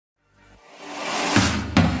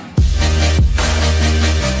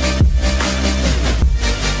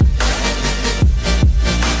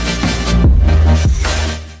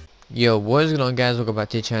Yo, what is going on guys, welcome back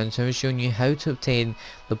to the channel. So I'm showing you how to obtain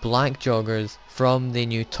the black joggers from the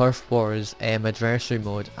new Turf Wars adversary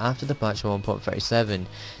mode after the patch 1.37. Now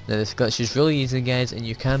this glitch is really easy guys, and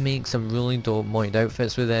you can make some really dope modded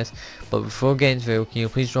outfits with this. But before getting into the video, can you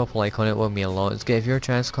please drop a like on it, would mean a lot. Let's get if you're a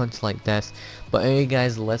chance content like this. But anyway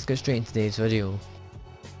guys, let's get straight into today's video.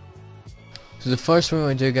 So the first thing you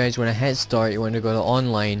want to do guys, you want to hit start, you want to go to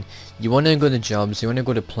online, you want to go to jobs, you want to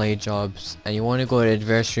go to play jobs, and you want to go to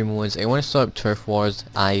adversary modes, and you want to start up Turf Wars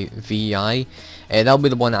IVI. That'll be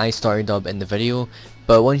the one that I started up in the video.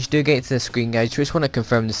 But once you do get to the screen guys, you just want to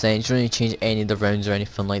confirm the settings, you don't need to change any of the rounds or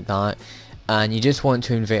anything like that. And you just want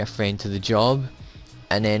to invite a friend to the job.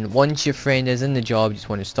 And then once your friend is in the job, you just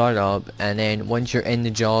want to start up, and then once you're in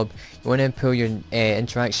the job, you want to pull your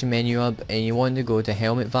interaction menu up, and you want to go to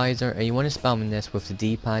helmet visor, and you want to spam this with the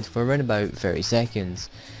D-pad for around about 30 seconds.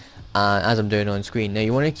 As I'm doing on screen. Now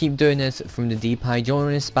you want to keep doing this from the D-pad, you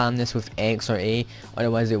don't want to spam this with X or A,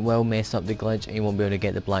 otherwise it will mess up the glitch and you won't be able to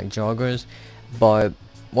get the black joggers. But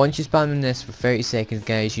once you spam this for 30 seconds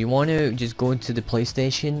guys, you want to just go into the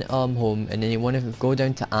PlayStation home, and then you want to go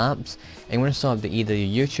down to apps, and you want to start up either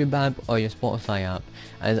your YouTube app or your Spotify app.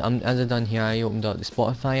 As I've done here, I opened up the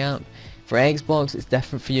Spotify app. For Xbox it's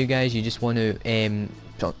different for you guys, you just want to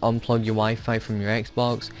unplug your Wi-Fi from your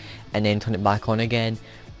Xbox and then turn it back on again.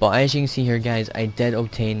 But as you can see here guys, I did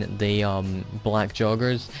obtain the black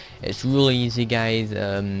joggers. It's really easy guys,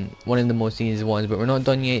 one of the most easy ones, but we're not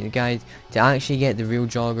done yet guys. To actually get the real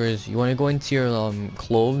joggers, you want to go into your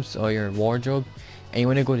clothes or your wardrobe, and you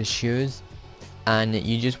want to go to shoes, and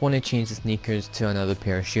you just want to change the sneakers to another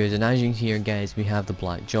pair of shoes. And as you can see here guys, we have the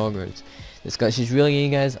black joggers. This glitch is really easy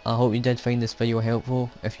guys. I hope you did find this video helpful.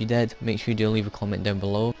 If you did, make sure you do leave a comment down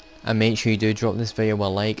below. And make sure you do drop this video a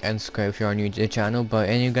like and subscribe if you are new to the channel. But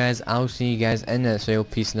anyway guys, I'll see you guys in this video.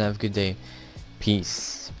 Peace and have a good day.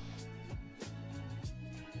 Peace.